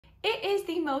It is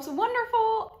the most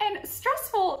wonderful and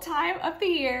stressful time of the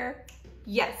year.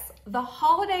 Yes, the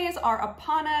holidays are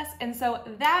upon us, and so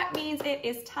that means it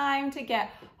is time to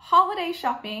get holiday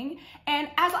shopping. And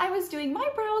as I was doing my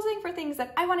browsing for things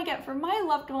that I want to get for my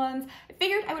loved ones, I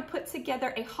figured I would put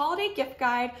together a holiday gift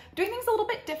guide, doing things a little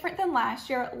bit different than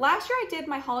last year. Last year I did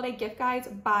my holiday gift guides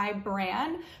by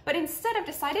brand, but instead I've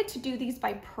decided to do these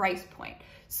by price point.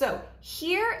 So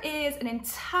here is an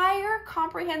entire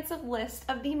comprehensive list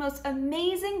of the most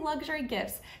amazing luxury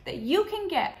gifts that you can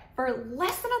get for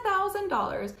less than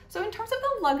 $1,000. So in terms of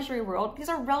the luxury world, these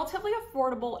are relatively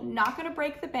affordable, not gonna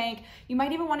break the bank. You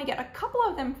might even wanna get a couple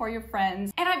of them for your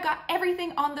friends. And I've got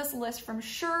everything on this list from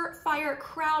surefire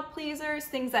crowd pleasers,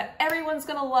 things that everyone's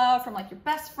gonna love, from like your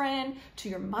best friend to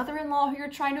your mother-in-law who you're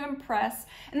trying to impress.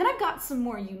 And then I've got some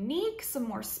more unique, some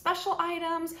more special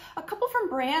items, a couple from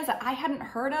brands that I hadn't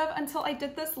heard of until I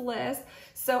did this list.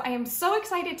 So I am so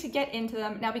excited to get into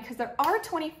them. Now, because there are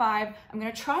 25, I'm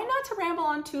gonna try not to ramble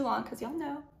on too long because y'all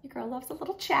know your girl loves a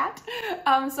little chat.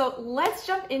 So let's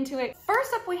jump into it.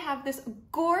 First up, we have this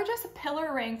gorgeous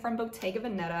pillar ring from Bottega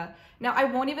Veneta. Now, I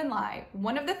won't even lie.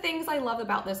 One of the things I love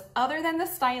about this, other than the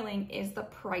styling, is the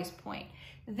price point.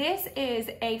 This is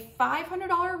a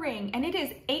 $500 ring and it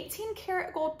is 18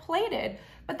 karat gold plated.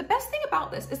 But the best thing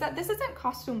about this is that this isn't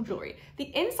costume jewelry.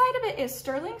 The inside of it is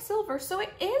sterling silver, so it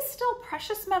is still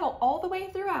precious metal all the way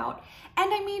throughout.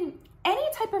 And I mean, any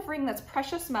type of ring that's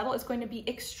precious metal is going to be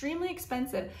extremely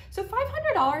expensive. So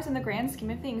 $500 in the grand scheme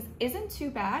of things isn't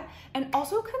too bad. And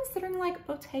also considering like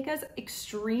Bottega's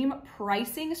extreme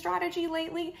pricing strategy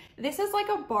lately, this is like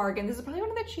a bargain. This is probably one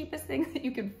of the cheapest things that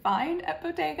you can find at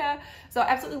Bottega. So I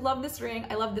absolutely love this ring.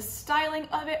 I love the styling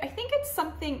of it. I think it's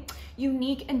something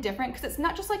unique and different because it's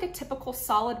not just like a typical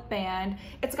solid band.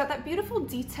 It's got that beautiful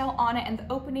detail on it and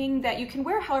the opening that you can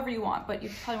wear however you want, but you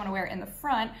probably want to wear it in the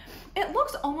front. It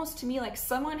looks almost to me like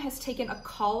someone has taken a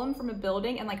column from a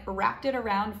building and like wrapped it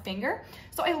around a finger.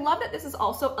 So I love that this is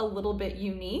also a little bit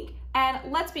unique. And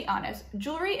let's be honest,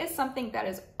 jewelry is something that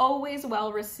is always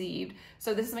well received.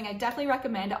 So this is something I definitely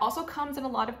recommend. It also comes in a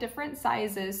lot of different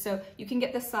sizes, so you can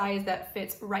get the size that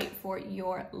fits right for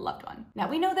your loved one. Now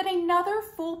we know that another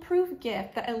foolproof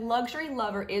gift that a luxury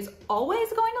lover is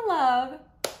always going to love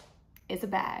is a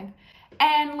bag.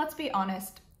 And let's be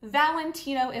honest,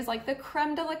 Valentino is like the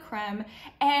creme de la creme,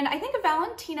 and I think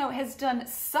Valentino has done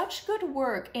such good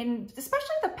work in,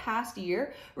 especially the past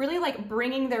year, really like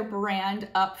bringing their brand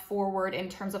up forward in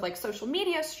terms of like social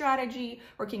media strategy,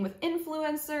 working with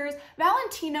influencers.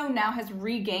 Valentino now has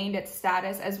regained its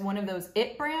status as one of those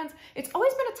it brands. It's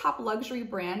always been a top luxury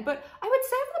brand, but I would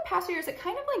say over the past few years it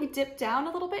kind of like dipped down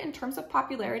a little bit in terms of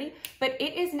popularity, but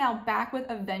it is now back with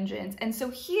a vengeance. And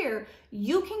so here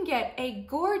you can get a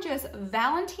gorgeous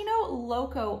Valentino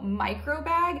Loco micro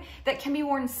bag that can be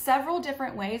worn several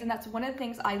different ways, and that's one of the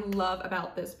things I love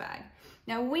about this bag.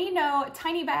 Now we know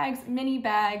tiny bags, mini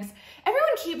bags,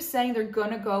 everyone keeps saying they're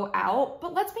gonna go out,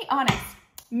 but let's be honest,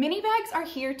 mini bags are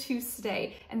here to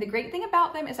stay. And the great thing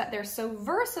about them is that they're so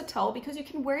versatile because you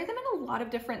can wear them in a lot of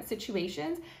different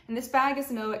situations, and this bag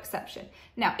is no exception.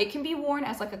 Now, it can be worn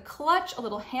as like a clutch, a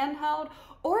little handheld,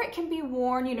 or it can be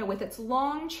worn, you know, with its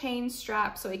long chain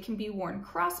strap, so it can be worn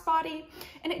crossbody.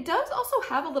 And it does also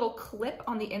have a little clip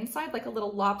on the inside, like a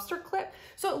little lobster clip.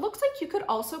 So it looks like you could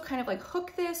also kind of like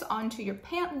hook this onto your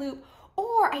pant loop,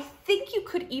 or I think you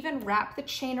could even wrap the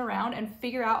chain around and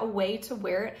figure out a way to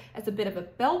wear it as a bit of a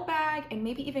belt bag, and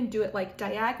maybe even do it like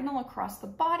diagonal across the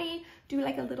body, do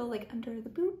like a little like under the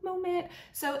boob moment.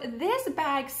 So this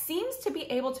bag seems to be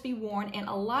able to be worn in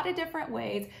a lot of different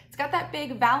ways. It's got that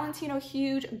big Valentino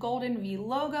huge golden V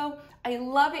logo. I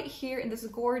love it here in this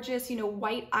gorgeous, you know,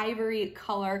 white ivory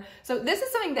color. So this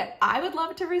is something that I would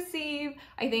love to receive.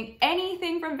 I think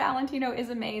anything from Valentino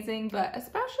is amazing, but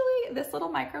especially this little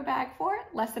micro bag for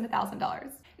less than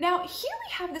 $1,000. Now here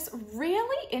we have this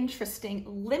really interesting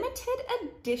limited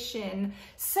edition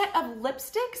set of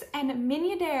lipsticks and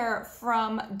miniere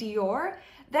from Dior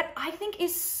that I think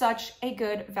is such a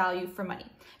good value for money.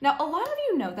 Now, a lot of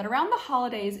you know that around the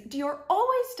holidays, Dior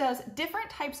always does different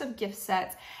types of gift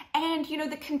sets, and you know,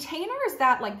 the containers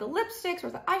that like the lipsticks or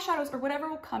the eyeshadows or whatever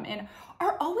will come in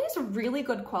are always really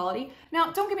good quality.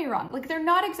 Now, don't get me wrong, like they're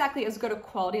not exactly as good a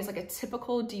quality as like a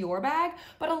typical Dior bag,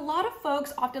 but a lot of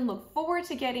folks often look forward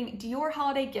to getting getting Dior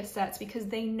holiday gift sets because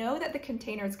they know that the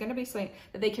container is going to be something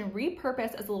that they can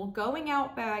repurpose as a little going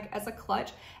out bag, as a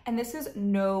clutch, and this is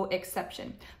no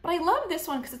exception. But I love this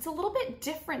one because it's a little bit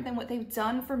different than what they've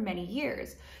done for many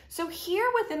years. So here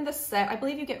within the set, I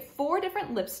believe you get 4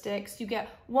 different lipsticks, you get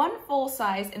 1 full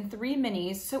size and 3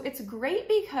 minis. So it's great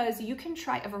because you can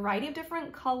try a variety of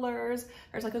different colors.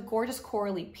 There's like a gorgeous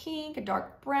corally pink, a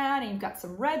dark brown, and you've got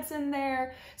some reds in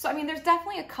there. So I mean, there's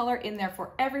definitely a color in there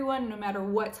for everyone, no matter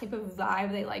what type of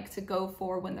vibe they like to go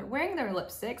for when they're wearing their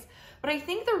lipsticks. But I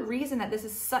think the reason that this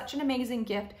is such an amazing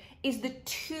gift is the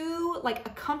 2 like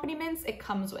accompaniments it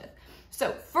comes with.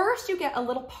 So first you get a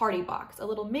little party box, a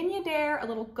little miniature, a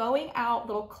little going out,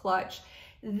 little clutch.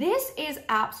 This is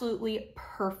absolutely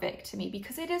perfect to me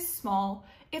because it is small,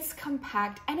 it's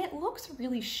compact, and it looks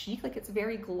really chic, like it's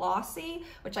very glossy,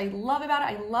 which I love about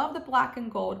it. I love the black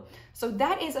and gold. So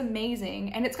that is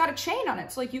amazing. And it's got a chain on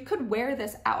it. So like you could wear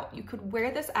this out. You could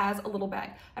wear this as a little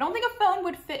bag. I don't think a phone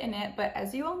would fit in it, but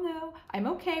as you all know, I'm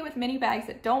okay with mini bags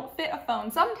that don't fit a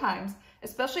phone sometimes,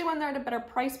 especially when they're at a better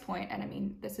price point. And I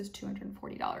mean, this is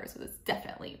 $240, so this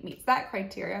definitely meets that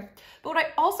criteria. But what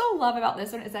I also love about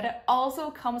this one is that it also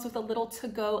comes with a little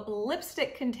to-go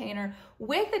lipstick container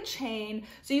with a chain,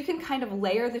 so you can kind of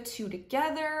layer the 2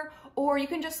 together, or you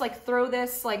can just like throw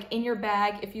this like in your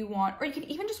bag if you want, or you can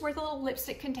even just wear the little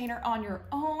lipstick container on your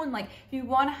own, like if you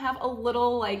want to have a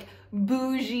little like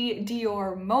bougie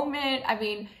Dior moment. I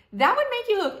mean, that would make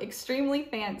you look extremely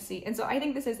fancy. And so I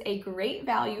think this is a great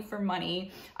value for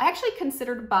money. I actually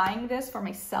considered buying this for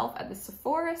myself at the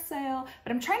Sephora sale,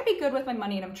 but I'm trying to be good with my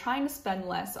money and I'm trying to spend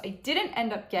less, so I didn't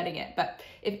end up getting it. But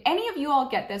if any of you all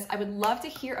get this, I would love to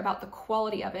hear about the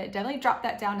quality of it. Definitely drop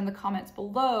that down in the comments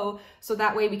below, so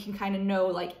that way we can kind of know,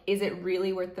 like, is it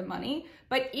really worth the money?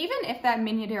 But even if that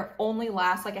miniature only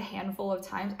lasts like a handful of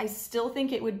times, I still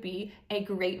think it would be a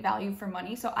great value for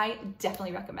money. So I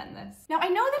definitely recommend this. Now, I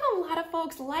know that a lot of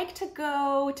folks like to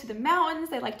go to the mountains.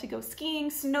 They like to go skiing,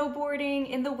 snowboarding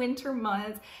in the winter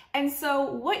months. And so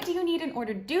what do you need in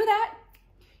order to do that?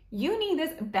 You need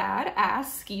this badass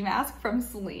ski mask from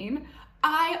Celine.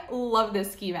 I love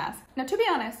this ski mask. Now, to be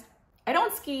honest, I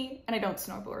don't ski and I don't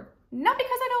snowboard. Not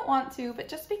because I don't want to, but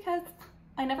just because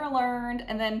I never learned.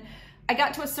 And then I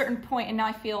got to a certain point and now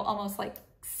I feel almost like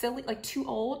silly, like too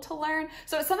old to learn.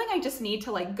 So it's something I just need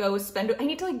to like go spend. I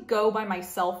need to like go by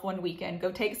myself one weekend,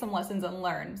 go take some lessons and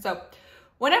learn. So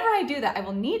whenever I do that, I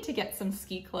will need to get some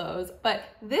ski clothes, but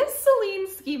this Celine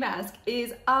ski mask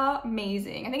is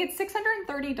amazing. I think it's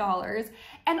 $630,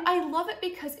 and I love it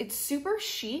because it's super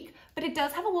chic, but it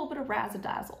does have a little bit of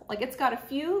razzle-dazzle. Like, it's got a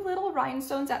few little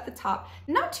rhinestones at the top,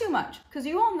 not too much, because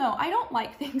you all know I don't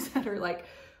like things that are like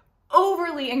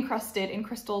overly encrusted in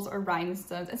crystals or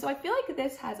rhinestones. And so I feel like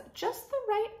this has just the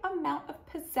right amount of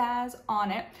pizzazz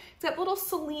on it. It's got a little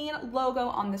Celine logo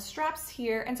on the straps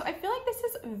here. And so I feel like this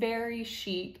is very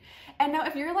chic. And now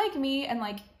if you're like me and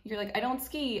like, you're like, I don't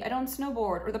ski, I don't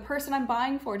snowboard, or the person I'm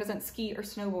buying for doesn't ski or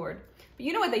snowboard. But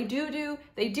you know what they do?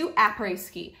 They do après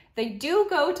ski. They do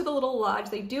go to the little lodge.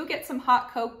 They do get some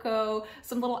hot cocoa,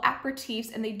 some little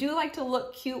aperitifs, and they do like to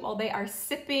look cute while they are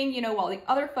sipping, you know, while the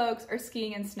other folks are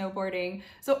skiing and snowboarding.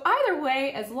 So either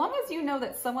way, as long as you know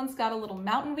that someone's got a little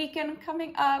mountain weekend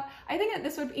coming up, I think that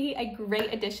this would be a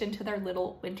great addition to their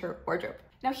little winter wardrobe.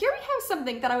 Now here we have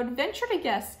something that I would venture to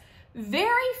guess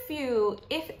very few,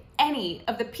 if any,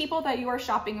 of the people that you are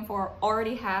shopping for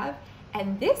already have.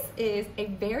 And this is a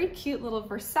very cute little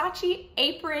Versace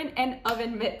apron and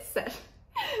oven mitt set.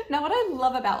 Now, what I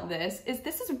love about this is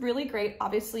really great,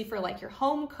 obviously, for like your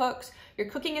home cooks, your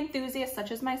cooking enthusiasts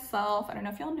such as myself. I don't know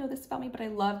if y'all know this about me, but I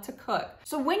love to cook.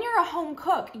 So when you're a home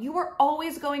cook, you are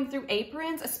always going through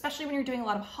aprons, especially when you're doing a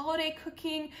lot of holiday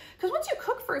cooking. Because once you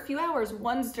cook for a few hours,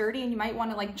 one's dirty and you might want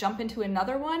to like jump into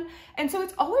another one. And so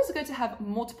it's always good to have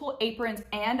multiple aprons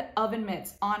and oven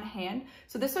mitts on hand.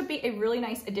 So this would be a really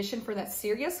nice addition for that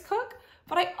serious cook.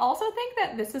 But I also think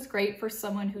that this is great for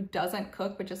someone who doesn't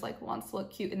cook, but just like wants to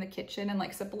look cute in the kitchen and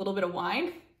like sip a little bit of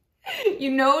wine.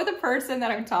 You know the person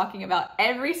that I'm talking about.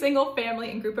 Every single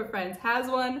family and group of friends has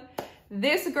one.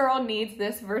 This girl needs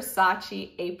this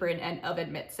Versace apron and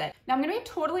oven mitt set. Now I'm gonna be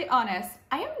totally honest,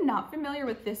 I am not familiar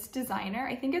with this designer.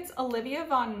 I think it's Olivia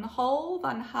Van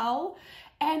Hul,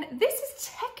 and this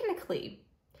is technically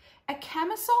a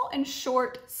camisole and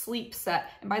short sleep set.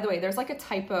 And by the way, there's like a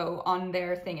typo on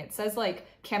their thing. It says like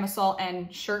camisole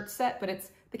and shirt set, but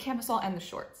it's the camisole and the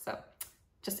shorts. So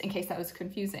just in case that was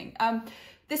confusing.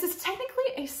 This is technically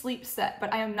a sleep set,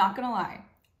 but I am not gonna lie.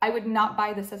 I would not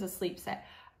buy this as a sleep set.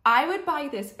 I would buy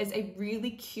this as a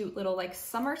really cute little like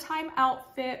summertime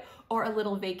outfit or a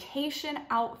little vacation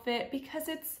outfit because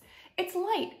it's It's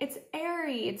light, it's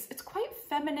airy, it's quite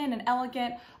feminine and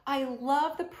elegant. I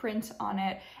love the print on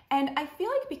it. And I feel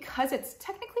like because it's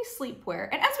technically sleepwear,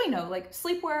 and as we know, like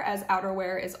sleepwear as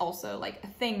outerwear is also like a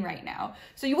thing right now.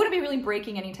 So you wouldn't be really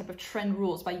breaking any type of trend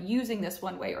rules by using this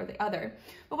one way or the other.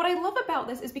 But what I love about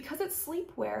this is because it's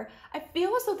sleepwear, I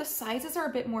feel as though the sizes are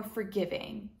a bit more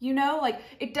forgiving, you know, like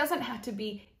it doesn't have to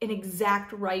be an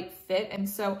exact right fit. And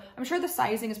so I'm sure the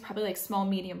sizing is probably like small,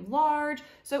 medium, large.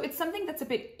 So it's something that's a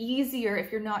bit easier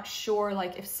if you're not sure,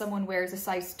 like if someone wears a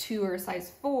size 2 or a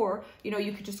size 4, you know,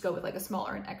 you could just go with like a small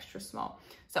or an extra small.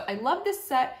 So I love this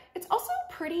set. It's also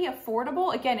pretty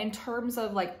affordable, again, in terms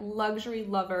of like luxury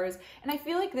lovers. And I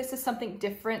feel like this is something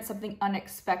different, something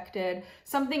unexpected,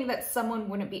 something that someone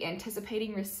wouldn't be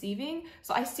anticipating receiving.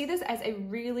 So I see this as a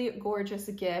really gorgeous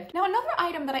gift. Now, another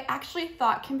item that I actually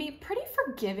thought can be pretty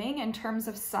forgiving in terms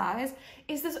of size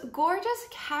is this gorgeous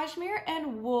cashmere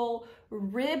and wool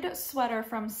ribbed sweater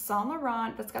from Saint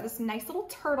Laurent that's got this nice little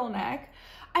turtleneck.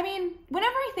 I mean,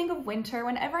 whenever I think of winter,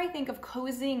 whenever I think of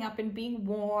cozying up and being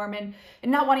warm and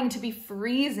not wanting to be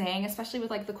freezing, especially with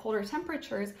like the colder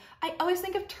temperatures, I always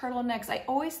think of turtlenecks. I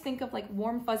always think of like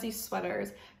warm fuzzy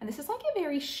sweaters. And this is like a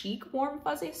very chic warm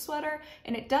fuzzy sweater.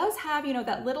 And it does have, you know,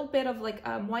 that little bit of like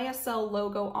YSL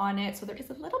logo on it. So there is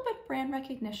a little bit of brand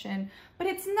recognition, but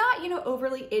it's not, you know,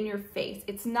 overly in your face.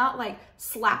 It's not like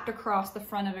slapped across the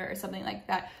front of it or something like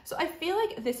that. So I feel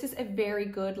like this is a very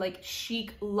good like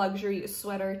chic luxury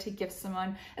sweater to give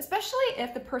someone, especially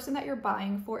if the person that you're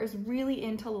buying for is really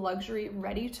into luxury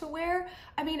ready to wear.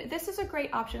 I mean, this is a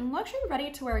great option. Luxury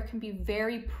ready to wear can be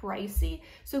very pricey.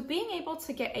 So being able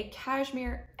to get a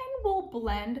cashmere and wool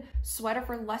blend sweater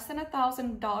for less than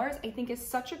 $1,000, I think is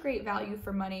such a great value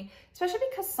for money, especially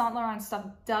because Saint Laurent stuff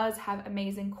does have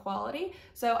amazing quality.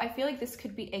 So I feel like this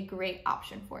could be a great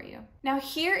option for you. Now,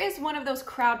 here is one of those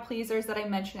crowd pleasers that I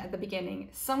mentioned at the beginning,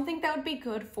 something that would be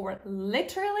good for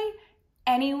literally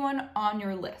anyone on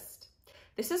your list.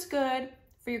 This is good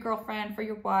for your girlfriend, for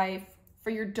your wife,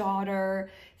 for your daughter.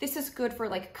 This is good for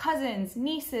like cousins,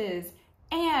 nieces,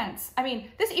 aunts. I mean,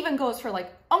 this even goes for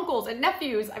like uncles and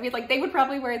nephews. I mean, like they would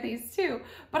probably wear these too.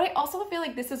 But I also feel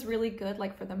like this is really good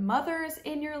like for the mothers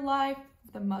in your life,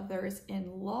 the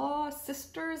mothers-in-law,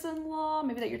 sisters-in-law,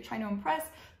 maybe that you're trying to impress.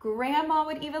 Grandma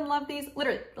would even love these.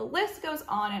 Literally, the list goes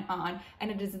on.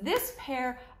 And it is this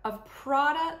pair of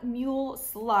Prada mule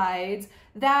slides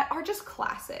that are just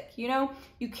classic. You know,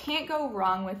 you can't go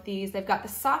wrong with these. They've got the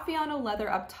Saffiano leather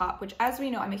up top, which as we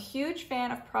know, I'm a huge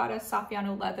fan of Prada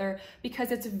Saffiano leather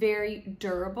because it's very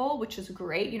durable, which is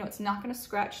great. You know, it's not gonna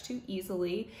scratch too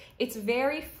easily. It's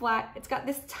very flat. It's got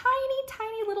this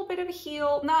tiny little bit of a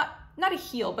heel, not a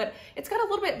heel, but it's got a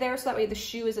little bit there so that way the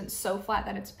shoe isn't so flat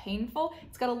that it's painful.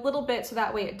 It's got a little bit so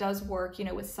that way it does work, you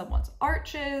know, with someone's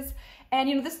arches. And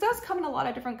you know, this does come in a lot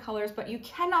of different colors, but you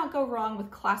cannot go wrong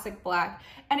with classic black.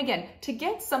 And again, to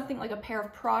get something like a pair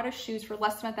of Prada shoes for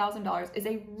less than $1,000 is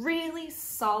a really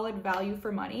solid value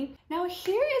for money. Now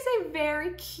here is a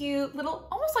very cute little,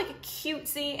 almost like a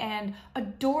cutesy and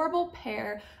adorable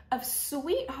pair of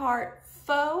sweetheart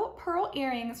faux pearl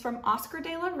earrings from Oscar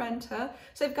de la Renta.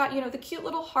 So they've got, you know, the cute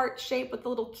little heart shape with the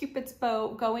little Cupid's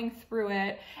bow going through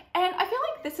it. And I feel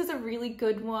like this is a really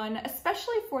good one,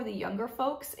 especially for the younger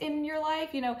folks in your life,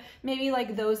 you know, maybe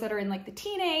like those that are in like the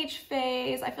teenage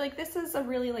phase. I feel like this is a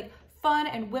really like fun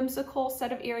and whimsical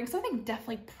set of earrings, something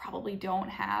definitely probably don't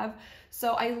have.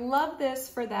 So I love this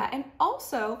for that. And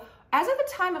also, as of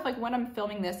the time of like when I'm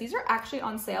filming this, these are actually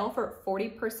on sale for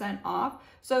 40% off.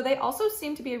 So they also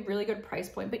seem to be a really good price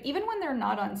point, but even when they're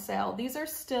not on sale, these are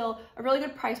still a really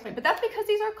good price point, but that's because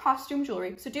these are costume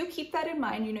jewelry. So do keep that in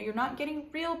mind. You know, you're not getting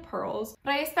real pearls,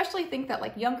 but I especially think that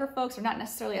like younger folks are not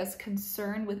necessarily as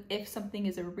concerned with if something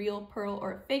is a real pearl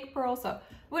or a fake pearl. So I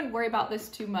wouldn't worry about this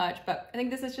too much, but I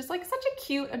think this is just like such a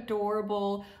cute,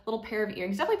 adorable little pair of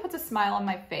earrings. Definitely puts a smile on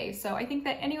my face. So I think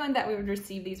that anyone that would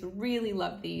receive these would really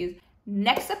love these.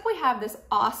 Next up, we have this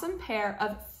awesome pair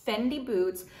of Fendi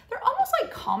boots. They're almost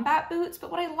like combat boots,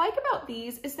 but what I like about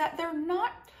these is that they're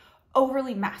not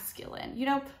overly masculine. You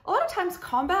know, a lot of times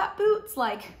combat boots,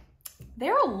 like,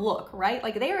 they're a look, right?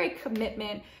 Like they are a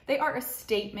commitment, they are a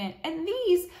statement. And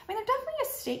these, I mean, they're definitely a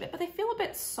statement, but they feel a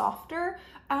bit softer,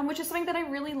 which is something that I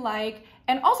really like.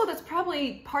 And also that's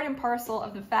probably part and parcel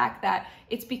of the fact that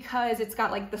it's because it's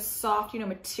got like the soft, you know,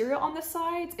 material on the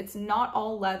sides. It's not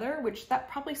all leather, which that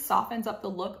probably softens up the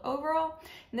look overall.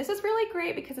 And this is really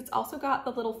great because it's also got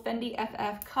the little Fendi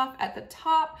FF cuff at the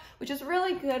top, which is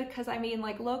really good because I mean,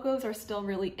 like logos are still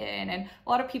really in and a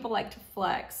lot of people like to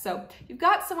flex. So you've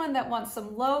got someone that wants want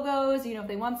some logos, you know, if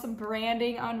they want some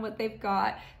branding on what they've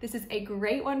got, this is a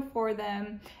great one for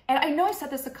them. And I know I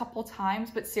said this a couple times,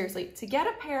 but seriously, to get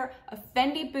a pair of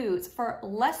Fendi boots for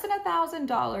less than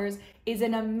 $1,000 is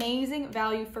an amazing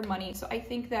value for money. So I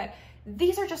think that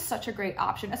these are just such a great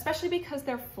option, especially because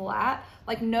they're flat.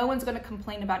 Like, no one's gonna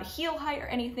complain about heel height or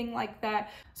anything like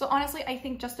that. So honestly, I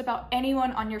think just about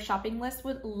anyone on your shopping list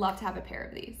would love to have a pair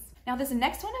of these. Now, this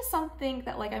next one is something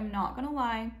that, like, I'm not gonna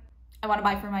lie, I wanna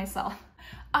buy for myself.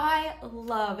 I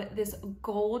love this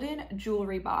golden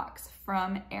jewelry box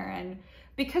from Erin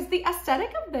because the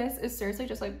aesthetic of this is seriously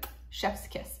just like chef's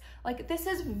kiss. Like, this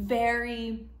is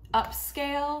very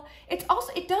upscale.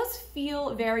 It does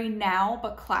feel very now,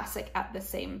 but classic at the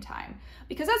same time.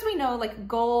 Because as we know, like,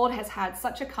 gold has had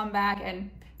such a comeback,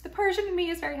 and the Persian in me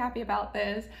is very happy about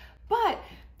this, but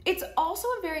it's also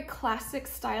a very classic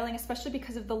styling, especially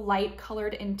because of the light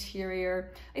colored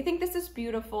interior. I think this is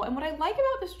beautiful. And what I like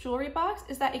about this jewelry box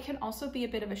is that it can also be a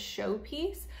bit of a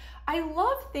showpiece. I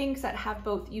love things that have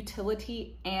both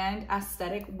utility and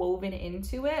aesthetic woven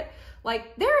into it.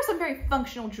 Like, there are some very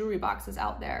functional jewelry boxes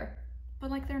out there, but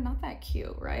like, they're not that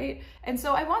cute, right? And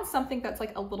so I want something that's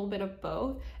like a little bit of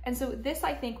both. And so this,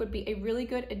 I think, would be a really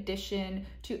good addition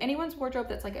to anyone's wardrobe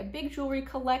that's like a big jewelry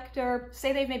collector.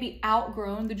 Say they've maybe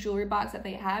outgrown the jewelry box that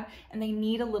they have and they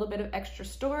need a little bit of extra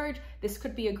storage. This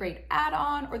could be a great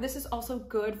add-on, or this is also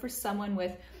good for someone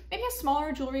with maybe a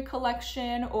smaller jewelry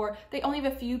collection, or they only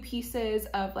have a few pieces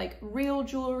of like real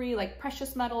jewelry, like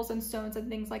precious metals and stones and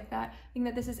things like that. I think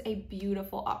that this is a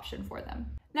beautiful option for them.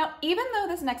 Now, even though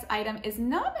this next item is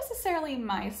not necessarily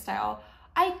my style,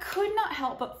 I could not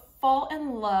help but fall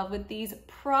in love with these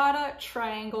Prada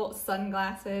triangle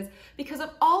sunglasses because of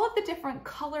all of the different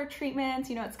color treatments.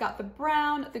 You know, it's got the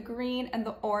brown, the green, and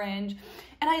the orange.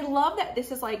 And I love that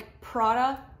this is like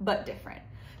Prada, but different.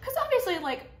 Because obviously,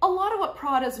 like, a lot of what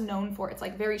Prada is known for, it's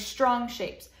like very strong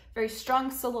shapes, very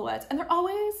strong silhouettes, and they're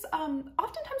always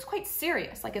oftentimes quite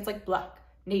serious. Like, it's like black,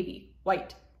 navy,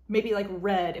 white, maybe like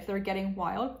red if they're getting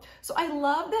wild. So I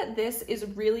love that this is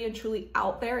really and truly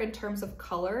out there in terms of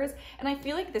colors. And I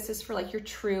feel like this is for like your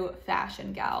true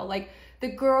fashion gal. Like, the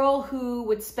girl who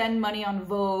would spend money on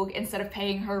Vogue instead of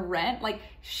paying her rent, like,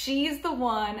 she's the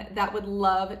one that would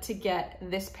love to get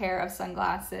this pair of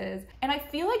sunglasses. And I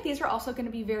feel like these are also gonna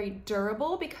be very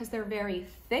durable because they're very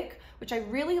thick, which I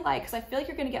really like because I feel like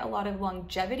you're gonna get a lot of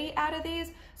longevity out of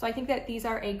these. So I think that these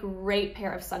are a great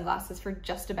pair of sunglasses for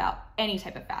just about any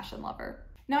type of fashion lover.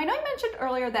 Now, I know I mentioned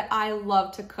earlier that I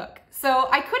love to cook, so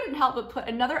I couldn't help but put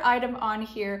another item on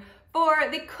here for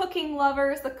the cooking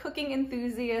lovers, the cooking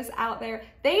enthusiasts out there.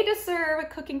 They deserve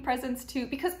cooking presents too,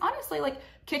 because honestly, like,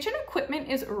 kitchen equipment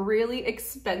is really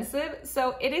expensive,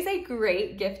 so it is a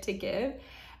great gift to give.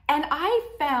 And I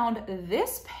found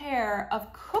this pair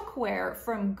of cookware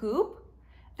from Goop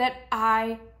that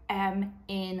I am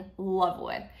in love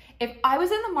with. If I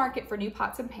was in the market for new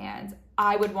pots and pans,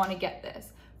 I would want to get this.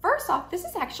 First off, this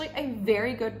is actually a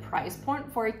very good price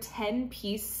point for a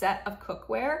 10-piece set of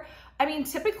cookware. I mean,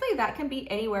 typically that can be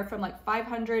anywhere from like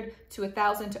 $500 to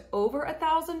 $1,000 to over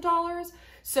 $1,000.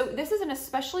 So this is an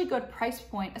especially good price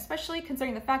point, especially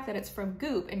considering the fact that it's from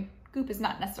Goop, and Goop is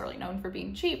not necessarily known for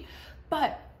being cheap,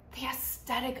 but the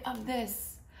aesthetic of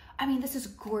this, I mean, this is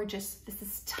gorgeous. This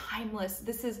is timeless.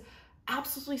 This is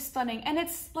absolutely stunning. And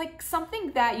it's like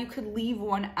something that you could leave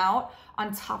one out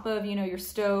on top of, you know, your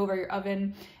stove or your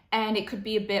oven, and it could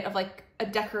be a bit of like a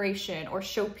decoration or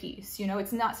showpiece. You know,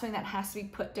 it's not something that has to be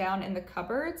put down in the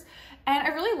cupboards. And I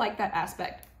really like that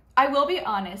aspect. I will be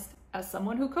honest, as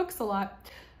someone who cooks a lot,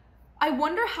 I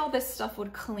wonder how this stuff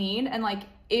would clean, and like,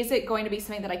 is it going to be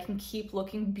something that I can keep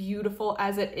looking beautiful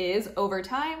as it is over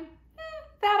time?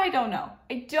 That I don't know.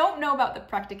 I don't know about the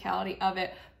practicality of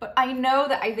it, but I know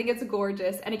that I think it's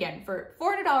gorgeous. And again, for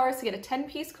 $400 to get a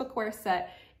 10-piece cookware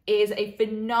set is a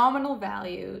phenomenal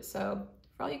value. So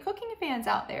for all you cooking fans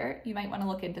out there, you might want to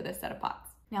look into this set of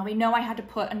pots. Now, we know I had to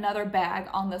put another bag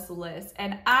on this list,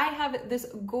 and I have this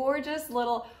gorgeous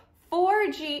little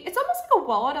 4G, it's almost like a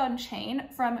wallet on chain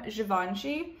from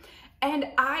Givenchy. And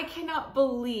I cannot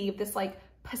believe this like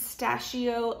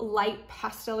pistachio light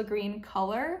pastel green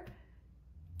color.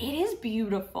 It is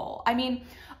beautiful. I mean,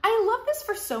 I love this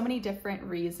for so many different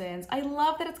reasons. I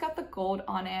love that it's got the gold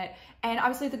on it, and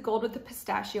obviously the gold with the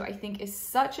pistachio I think is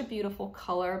such a beautiful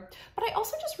color, but I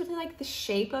also just really like the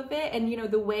shape of it, and you know,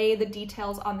 the way the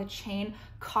details on the chain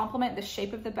complement the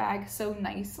shape of the bag so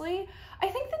nicely. I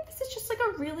think that this is just like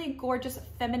a really gorgeous,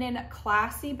 feminine,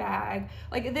 classy bag.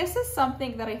 Like this is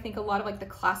something that I think a lot of like the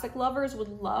classic lovers would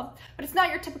love, but it's not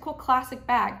your typical classic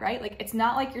bag, right? Like it's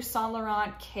not like your Saint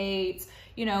Laurent Kate's,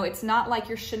 you know, it's not like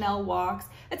your Chanel Walks.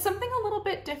 It's something a little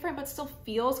bit different, but still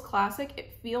feels classic.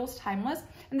 It feels timeless.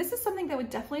 And this is something that would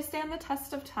definitely stand the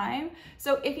test of time.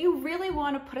 So if you really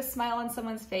want to put a smile on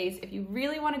someone's face, if you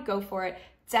really want to go for it,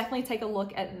 definitely take a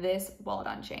look at this wallet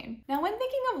on chain. Now, when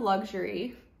thinking of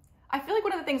luxury, I feel like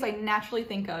one of the things I naturally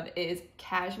think of is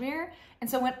cashmere. And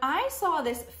so when I saw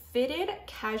this fitted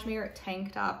cashmere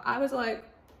tank top, I was like,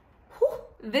 whew,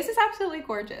 this is absolutely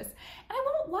gorgeous. And I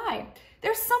won't lie,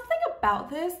 there's something about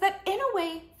this that in a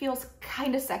way feels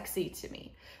kind of sexy to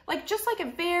me. Like just like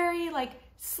a very like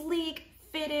sleek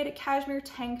fitted cashmere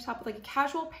tank top with like a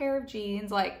casual pair of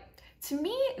jeans, like to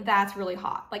me, that's really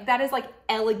hot. Like that is like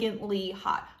elegantly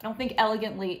hot. I don't think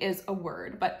elegantly is a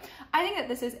word, but I think that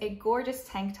this is a gorgeous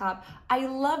tank top. I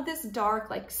love this dark,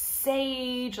 like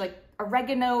sage, like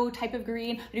oregano type of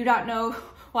green. I do not know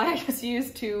why I just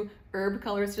used two herb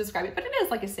colors to describe it, but it is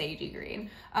like a sagey green.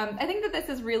 I think that this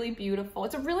is really beautiful.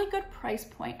 It's a really good price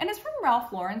point, and it's from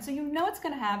Ralph Lauren, so you know it's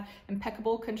gonna have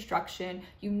impeccable construction.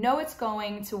 You know it's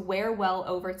going to wear well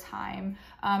over time.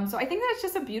 So I think that it's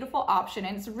just a beautiful option,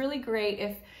 and it's really great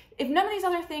if none of these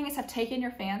other things have taken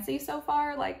your fancy so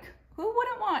far. Like, who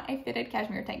wouldn't want a fitted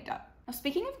cashmere tank top? Now,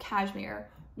 speaking of cashmere,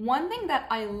 one thing that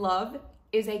I love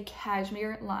is a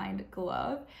cashmere lined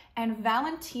glove, and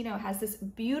Valentino has this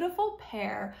beautiful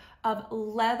pair of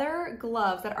leather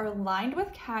gloves that are lined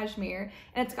with cashmere,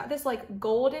 and it's got this like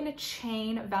golden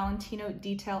chain Valentino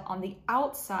detail on the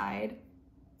outside.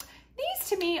 These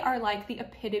to me are like the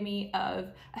epitome of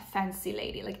a fancy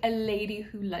lady, like a lady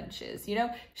who lunches, you know?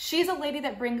 She's a lady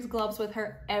that brings gloves with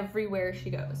her everywhere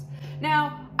she goes.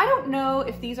 Now, I don't know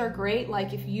if these are great,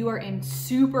 like if you are in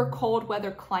super cold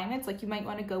weather climates, like you might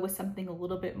want to go with something a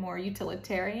little bit more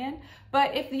utilitarian.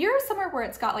 But if you're somewhere where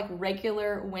it's got like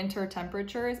regular winter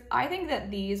temperatures, I think that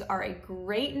these are a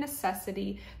great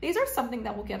necessity. These are something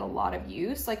that will get a lot of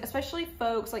use, like especially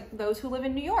folks like those who live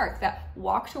in New York that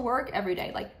walk to work every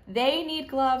day. Like they need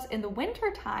gloves in the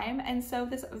winter time, and so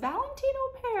this Valentino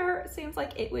pair seems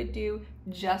like it would do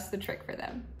just the trick for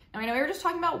them. Now, I know we were just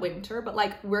talking about winter, but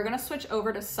like we're gonna switch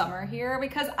over to summer here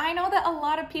because I know that a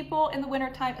lot of people in the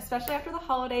winter time, especially after the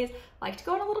holidays, like to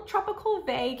go on a little tropical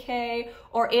vacay,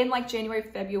 or in like January,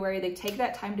 February, they take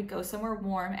that time to go somewhere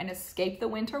warm and escape the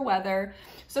winter weather.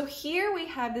 So here we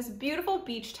have this beautiful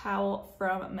beach towel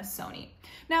from Missoni.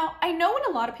 Now, I know when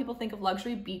a lot of people think of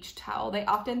luxury beach towel, they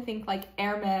often think like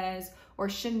Hermes or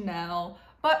Chanel,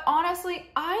 but honestly,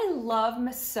 I love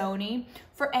Missoni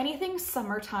for anything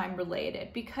summertime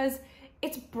related because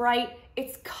it's bright,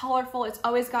 it's colorful, it's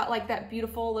always got like that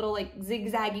beautiful little like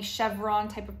zigzaggy chevron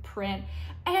type of print.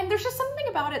 And there's just something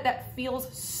about it that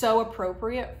feels so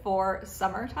appropriate for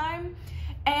summertime.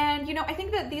 And you know, I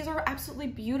think that these are absolutely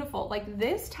beautiful. Like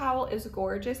this towel is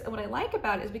gorgeous. And what I like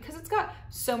about it is because it's got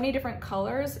so many different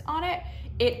colors on it,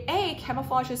 it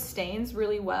camouflages stains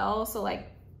really well. So like,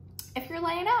 if you're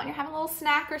laying out and you're having a little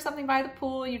snack or something by the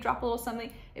pool, you drop a little something,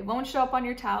 it won't show up on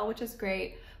your towel, which is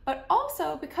great. But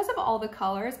also because of all the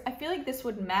colors, I feel like this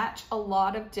would match a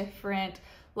lot of different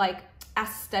like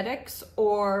aesthetics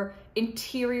or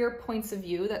interior points of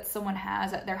view that someone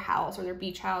has at their house or their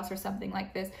beach house or something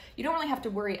like this. You don't really have to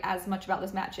worry as much about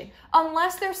this matching.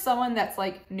 Unless there's someone that's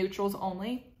like neutrals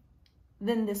only,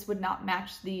 then this would not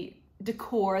match the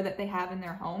decor that they have in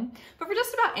their home. But for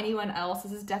just about anyone else,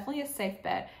 this is definitely a safe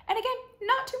bet. And again,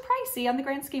 not too pricey on the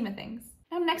grand scheme of things.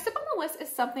 Now, next up on the list is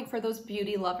something for those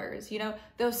beauty lovers, you know,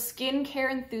 those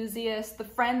skincare enthusiasts, the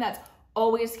friend that's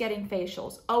always getting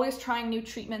facials, always trying new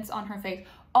treatments on her face,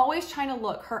 always trying to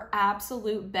look her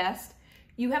absolute best.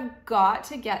 You have got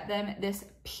to get them this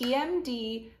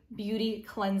PMD beauty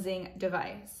cleansing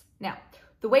device. Now,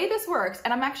 the way this works,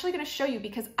 and I'm actually going to show you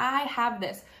because I have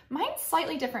this. Mine's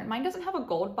slightly different. Mine doesn't have a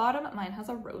gold bottom. Mine has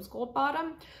a rose gold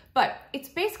bottom, but it's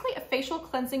basically a facial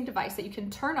cleansing device that you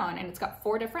can turn on, and it's got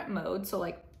 4 different modes. So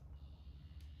like,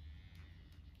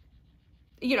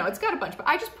 you know, it's got a bunch, but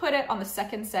I just put it on the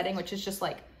second setting, which is just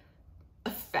like a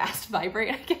fast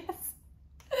vibrate, I guess.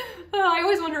 I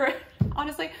always wonder,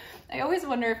 honestly, I always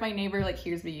wonder if my neighbor like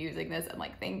hears me using this and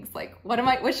like thinks like,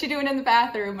 what's she doing in the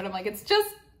bathroom? But I'm like, it's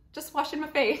just washing my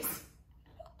face.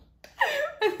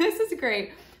 This is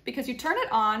great because you turn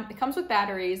it on, it comes with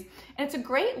batteries, and it's a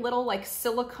great little like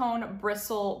silicone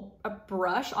bristle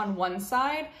brush on one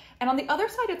side, and on the other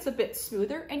side it's a bit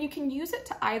smoother, and you can use it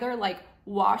to either like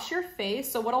wash your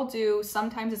face. So what I'll do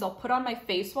sometimes is I'll put on my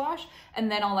face wash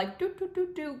and then I'll like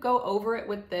go over it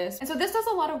with this. And so this does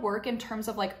a lot of work in terms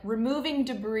of like removing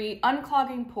debris,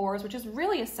 unclogging pores, which is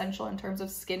really essential in terms of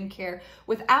skincare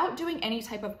without doing any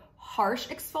type of harsh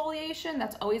exfoliation.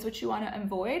 That's always what you want to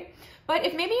avoid. But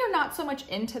if maybe you're not so much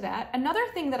into that, another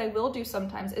thing that I will do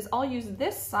sometimes is I'll use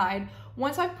this side.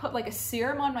 Once I've put like a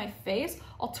serum on my face,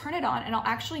 I'll turn it on and I'll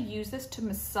actually use this to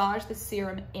massage the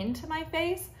serum into my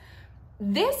face.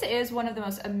 This is one of the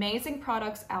most amazing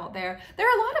products out there. There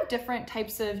are a lot of different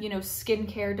types of, you know,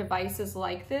 skincare devices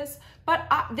like this, but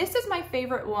this is my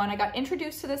favorite one. I got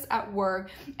introduced to this at work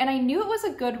and I knew it was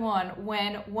a good one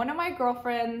when one of my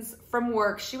girlfriends from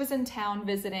work, she was in town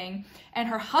visiting and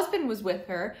her husband was with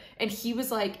her and he was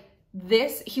like,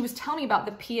 he was telling me about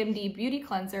the PMD beauty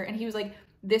cleanser and he was like,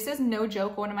 this is no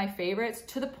joke, one of my favorites,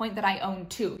 to the point that I own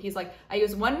two. He's like, I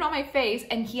use one on my face,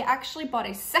 and he actually bought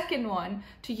a second one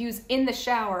to use in the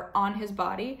shower on his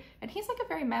body. And he's like a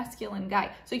very masculine guy.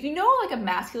 So if you know like a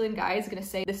masculine guy is gonna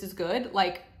say this is good,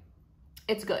 like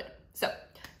it's good. So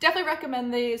definitely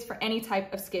recommend these for any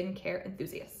type of skincare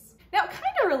enthusiasts. Now, kind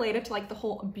of related to like the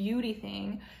whole beauty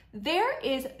thing, there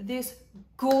is this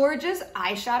gorgeous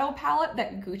eyeshadow palette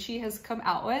that Gucci has come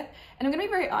out with. And I'm gonna be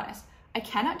very honest, I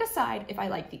cannot decide if I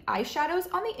like the eyeshadows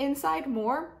on the inside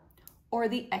more or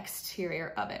the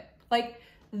exterior of it. Like,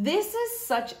 this is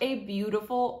such a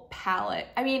beautiful palette.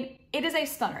 I mean, it is a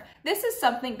stunner. This is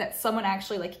something that someone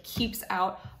actually like keeps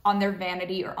out on their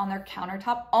vanity or on their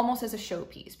countertop almost as a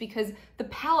showpiece because the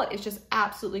palette is just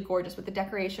absolutely gorgeous with the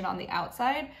decoration on the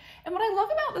outside. And what I love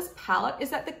about this palette is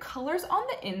that the colors on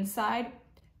the inside,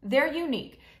 they're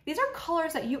unique. These are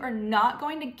colors that you are not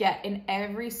going to get in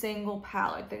every single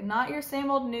palette. They're not your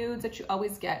same old nudes that you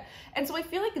always get. And so I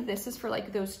feel like this is for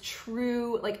like those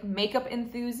true like makeup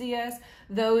enthusiasts,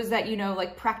 those that, you know,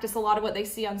 like practice a lot of what they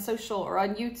see on social or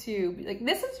on YouTube. Like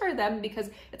this is for them because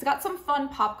it's got some fun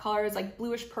pop colors like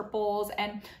bluish purples.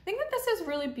 And I think that this is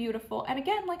really beautiful. And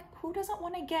again, like who doesn't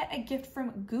want to get a gift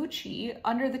from Gucci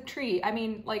under the tree? I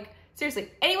mean, like,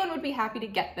 seriously, anyone would be happy to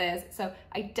get this. So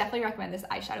I definitely recommend this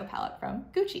eyeshadow palette from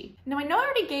Gucci. Now I know I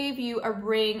already gave you a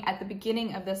ring at the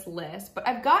beginning of this list, but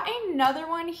I've got another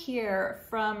one here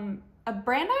from a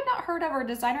brand I'd not heard of or a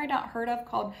designer I'd not heard of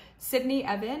called Sydney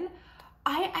Evan.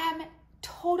 I am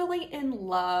totally in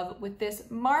love with this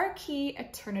marquee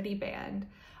eternity band.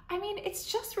 I mean, it's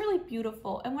just really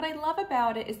beautiful. And what I love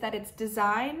about it is that it's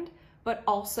designed but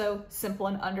also simple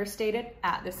and understated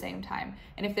at the same time.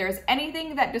 And if there's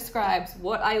anything that describes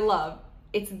what I love,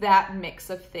 it's that mix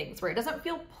of things where it doesn't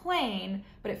feel plain,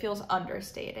 but it feels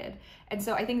understated. And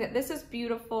so I think that this is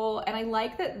beautiful. And I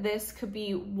like that this could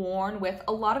be worn with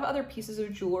a lot of other pieces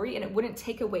of jewelry and it wouldn't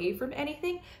take away from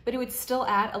anything, but it would still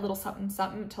add a little something,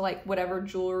 something to like whatever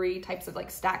jewelry types of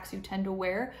like stacks you tend to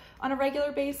wear on a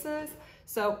regular basis.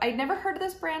 So I'd never heard of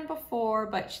this brand before,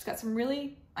 but she's got some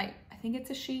really, I think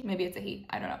it's a she, maybe it's a he,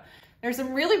 I don't know. There's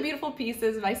some really beautiful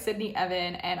pieces by Sydney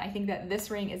Evan, and I think that this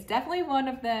ring is definitely one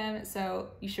of them, so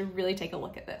you should really take a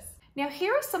look at this. Now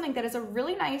here is something that is a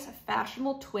really nice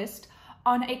fashionable twist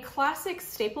on a classic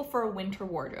staple for a winter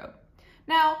wardrobe.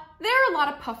 Now, there are a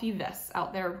lot of puffy vests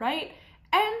out there, right?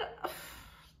 And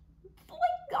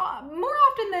like more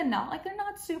often than not, like they're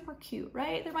not super cute,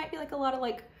 right? There might be like a lot of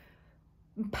like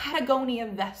Patagonia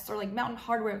vests or like Mountain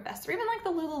Hardwear vests or even like the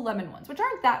Lululemon ones, which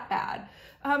aren't that bad.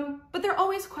 But they're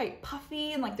always quite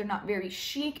puffy and like they're not very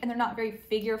chic and they're not very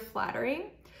figure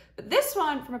flattering. But this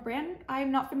one from a brand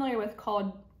I'm not familiar with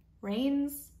called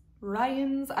Ryans,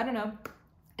 I don't know.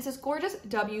 It's this gorgeous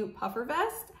W puffer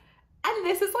vest. And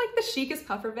this is like the chicest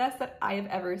puffer vest that I have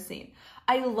ever seen.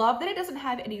 I love that it doesn't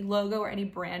have any logo or any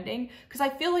branding because I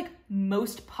feel like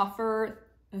most puffer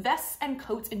vests and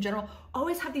coats in general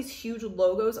always have these huge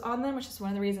logos on them, which is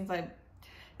one of the reasons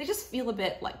they just feel a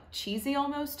bit like cheesy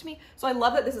almost to me. So I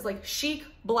love that this is like chic,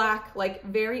 black, like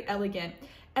very elegant.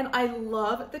 And I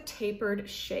love the tapered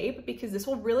shape because this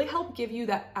will really help give you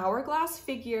that hourglass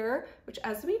figure, which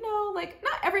as we know, like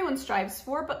not everyone strives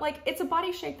for, but like it's a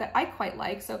body shape that I quite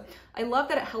like. So I love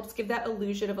that it helps give that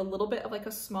illusion of a little bit of like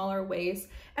a smaller waist.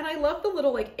 And I love the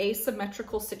little like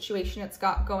asymmetrical situation it's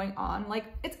got going on. Like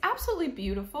it's absolutely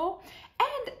beautiful.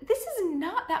 And this is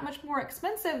not that much more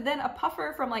expensive than a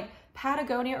puffer from like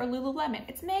Patagonia or Lululemon.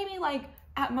 It's maybe like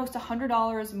at most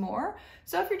 $100 more.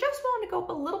 So if you're just willing to go up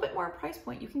a little bit more in price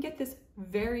point, you can get this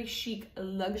very chic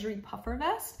luxury puffer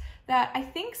vest that I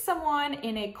think someone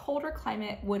in a colder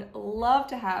climate would love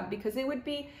to have because it would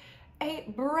be a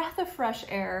breath of fresh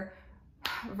air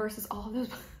versus all those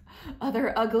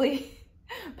other ugly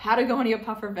Patagonia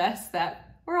puffer vests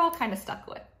that we're all kind of stuck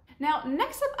with. Now,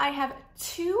 next up, I have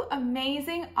two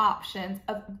amazing options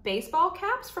of baseball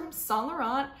caps from Saint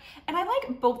Laurent, and I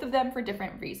like both of them for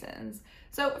different reasons.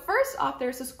 So first off,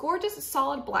 there's this gorgeous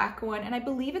solid black one, and I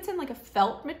believe it's in like a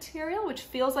felt material, which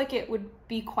feels like it would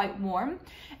be quite warm.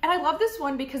 And I love this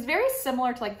one because very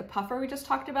similar to like the puffer we just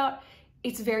talked about,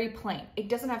 it's very plain. It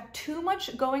doesn't have too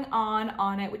much going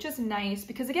on it, which is nice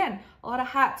because again, a lot of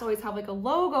hats always have like a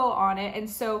logo on it, and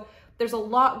so there's a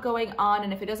lot going on,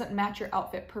 and if it doesn't match your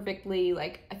outfit perfectly,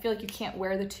 like I feel like you can't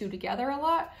wear the two together a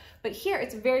lot. But here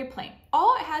it's very plain.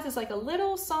 All it has is like a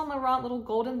little Saint Laurent little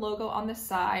golden logo on the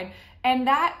side, and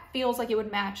that feels like it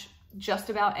would match just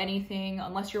about anything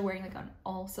unless you're wearing like an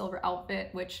all silver outfit,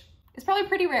 which is probably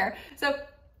pretty rare. So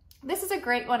this is a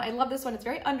great one. I love this one. It's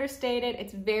very understated,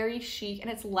 it's very chic,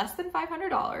 and it's less than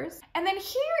 $500. And then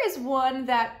here is one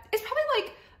that is probably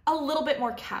like a little bit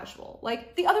more casual.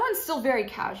 Like the other one's still very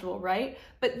casual, right?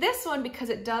 But this one, because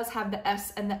it does have the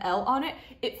S and the L on it,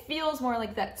 it feels more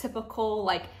like that typical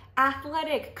like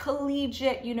athletic,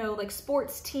 collegiate, you know, like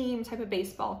sports team type of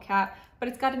baseball cap, but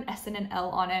it's got an S and an L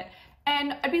on it.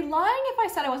 And I'd be lying if I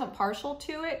said I wasn't partial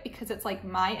to it because it's like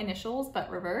my initials, but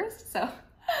reversed. So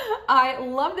I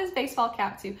love this baseball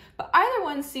cap too, but either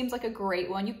one seems like a great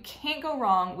one. You can't go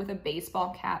wrong with a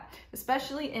baseball cap,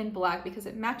 especially in black because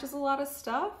it matches a lot of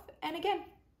stuff. And again,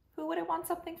 who wouldn't want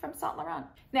something from Saint Laurent?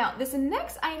 Now, this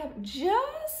next item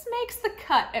just makes the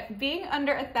cut at being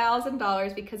under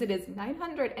 $1,000 because it is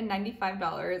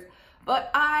 $995.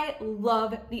 But I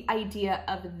love the idea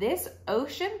of this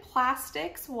Ocean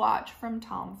Plastics watch from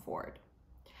Tom Ford.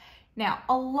 Now,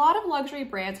 a lot of luxury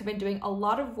brands have been doing a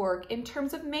lot of work in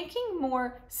terms of making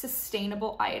more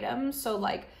sustainable items. So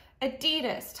like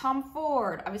Adidas, Tom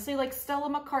Ford, obviously like Stella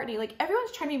McCartney, like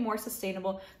everyone's trying to be more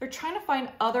sustainable. They're trying to find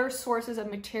other sources of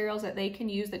materials that they can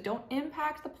use that don't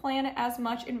impact the planet as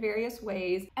much in various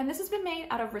ways. And this has been made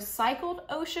out of recycled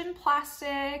ocean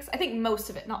plastics. I think most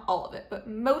of it, not all of it, but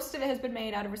most of it has been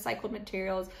made out of recycled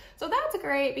materials. So that's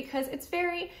great because it's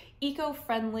very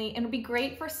eco-friendly and would be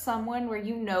great for someone where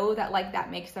you know that like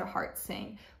that makes their heart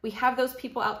sing. We have those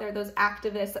people out there, those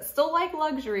activists that still like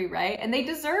luxury, right? And they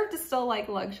deserve to still like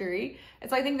luxury. And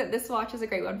so I think that this watch is a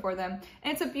great one for them.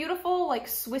 And it's a beautiful like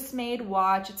Swiss made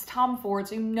watch. It's Tom Ford,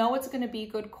 so you know it's gonna be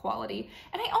good quality.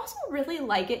 And I also really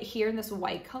like it here in this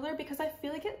white color because I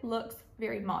feel like it looks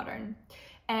very modern.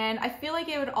 And I feel like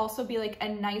it would also be like a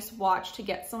nice watch to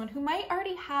get someone who might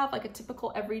already have like a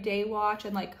typical everyday watch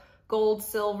and like gold,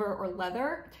 silver, or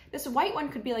leather. This white one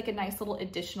could be like a nice little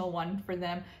additional one for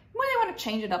them when they want to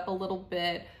change it up a little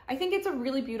bit. I think it's a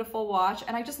really beautiful watch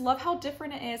and I just love how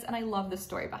different it is and I love the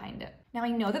story behind it. Now I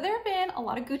know that there have been a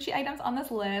lot of Gucci items on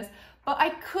this list, but I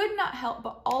could not help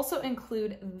but also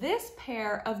include this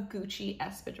pair of Gucci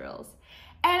espadrilles.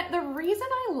 And the reason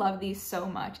I love these so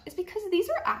much is because these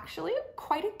are actually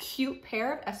quite a cute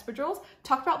pair of espadrilles.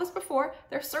 Talked about this before.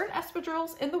 There are certain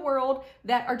espadrilles in the world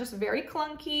that are just very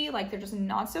clunky, like they're just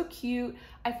not so cute.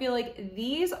 I feel like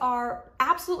these are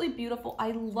absolutely beautiful. I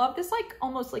love this like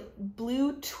almost like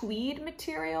blue tweed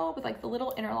material with like the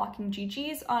little interlocking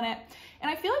GGs on it. And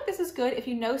I feel like this is good if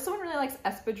you know someone really likes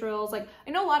espadrilles. Like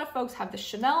I know a lot of folks have the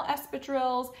Chanel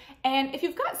espadrilles, and if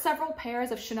you've got several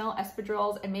pairs of Chanel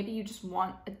espadrilles and maybe you just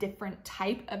want a different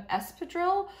type of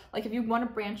espadrille, like if you want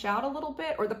to branch out a little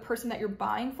bit or the person that you're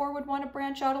buying for would want to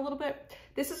branch out a little bit,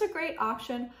 this is a great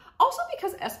option. Also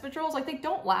because espadrilles, like they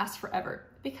don't last forever.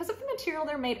 Because of the material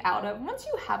they're made out of, once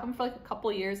you have them for like a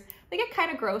couple years, they get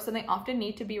kind of gross and they often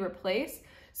need to be replaced.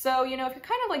 So, you know, if you're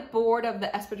kind of like bored of the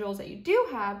espadrilles that you do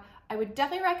have, I would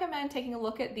definitely recommend taking a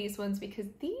look at these ones because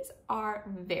these are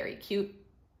very cute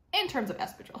in terms of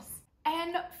espadrilles.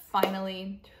 And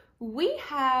finally, we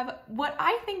have what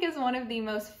I think is one of the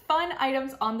most fun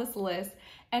items on this list,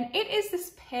 and it is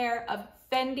this pair of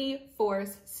Fendi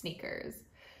Force sneakers.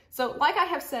 So like I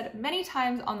have said many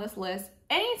times on this list,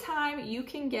 anytime you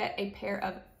can get a pair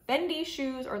of Fendi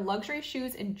shoes or luxury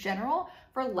shoes in general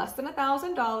for less than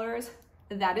 $1,000,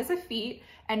 that is a feat,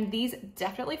 and these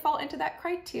definitely fall into that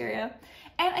criteria.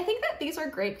 And I think that these are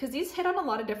great because these hit on a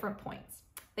lot of different points.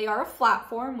 They are a flat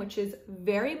form, which is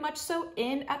very much so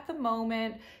in at the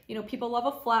moment. You know, people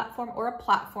love a flat form or a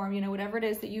platform, you know, whatever it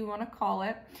is that you want to call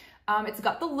it. It's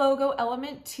got the logo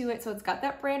element to it, so it's got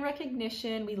that brand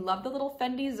recognition. We love the little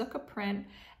Fendi Zucca print.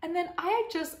 And then I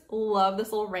just love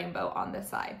this little rainbow on this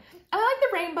side. I like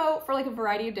the rainbow for like a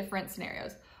variety of different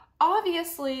scenarios.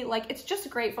 Obviously, like it's just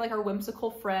great for like our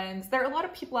whimsical friends. There are a lot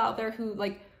of people out there who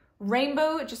like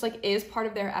Rainbow just like is part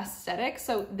of their aesthetic,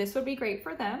 so this would be great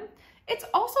for them. It's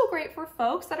also great for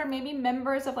folks that are maybe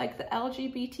members of like the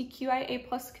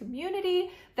LGBTQIA+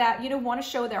 community that, you know, want to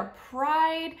show their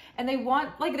pride, and they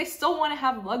want, like, they still want to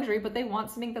have luxury, but they want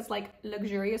something that's like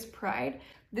luxurious pride.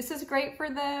 This is great for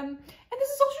them. And this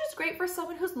is also just great for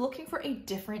someone who's looking for a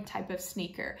different type of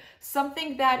sneaker,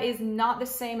 something that is not the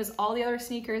same as all the other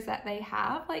sneakers that they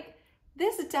have. Like,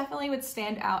 this definitely would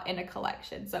stand out in a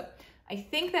collection. So I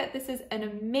think that this is an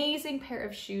amazing pair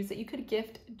of shoes that you could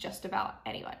gift just about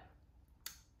anyone.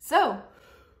 So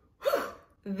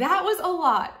that was a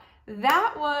lot.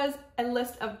 That was a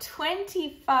list of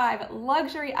 25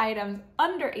 luxury items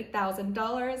under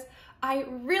 $8,000. I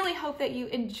really hope that you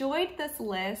enjoyed this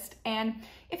list, and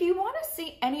if you want to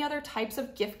see any other types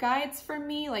of gift guides from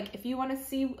me, like if you want to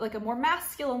see like a more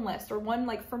masculine list or one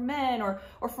like for men, or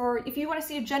for if you want to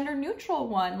see a gender neutral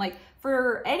one like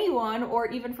for anyone, or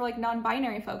even for like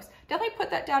non-binary folks, definitely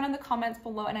put that down in the comments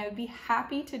below and I would be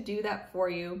happy to do that for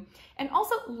you. And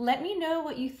also let me know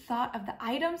what you thought of the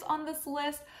items on this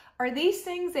list. Are these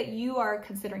things that you are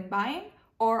considering buying?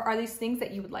 Or are these things that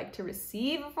you would like to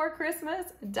receive before Christmas?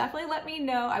 Definitely let me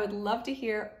know. I would love to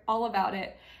hear all about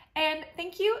it. And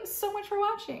thank you so much for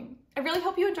watching. I really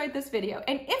hope you enjoyed this video.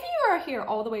 And if you are here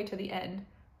all the way to the end,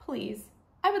 please,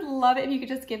 I would love it if you could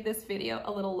just give this video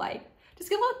a little like.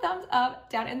 Just give a little thumbs up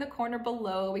down in the corner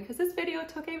below, because this video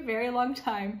took a very long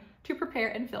time to prepare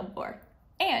and film for.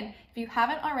 And if you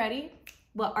haven't already,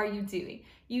 what are you doing?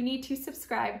 You need to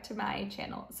subscribe to my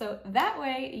channel, so that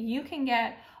way you can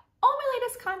get all my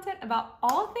latest content about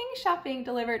all things shopping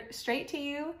delivered straight to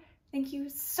you. Thank you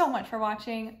so much for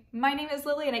watching. My name is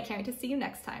Lily and I can't wait to see you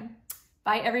next time.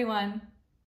 Bye everyone.